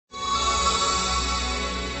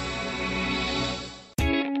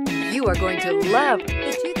You are going to love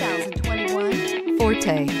the 2021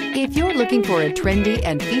 Forte. If you're looking for a trendy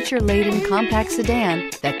and feature-laden compact sedan,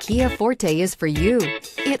 the Kia Forte is for you.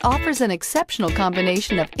 It offers an exceptional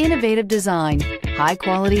combination of innovative design,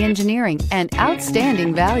 high-quality engineering, and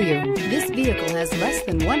outstanding value. This vehicle has less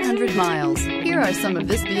than 100 miles. Here are some of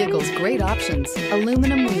this vehicle's great options: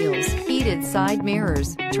 aluminum wheels, heated side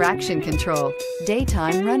mirrors, traction control,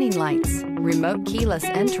 daytime running lights, remote keyless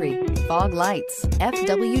entry, fog lights,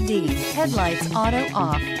 FWD, headlights auto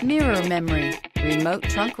off, mirror memory, remote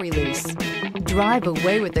trunk release. Drive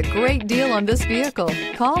away with a great deal on this vehicle.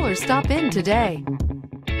 Call or stop in today.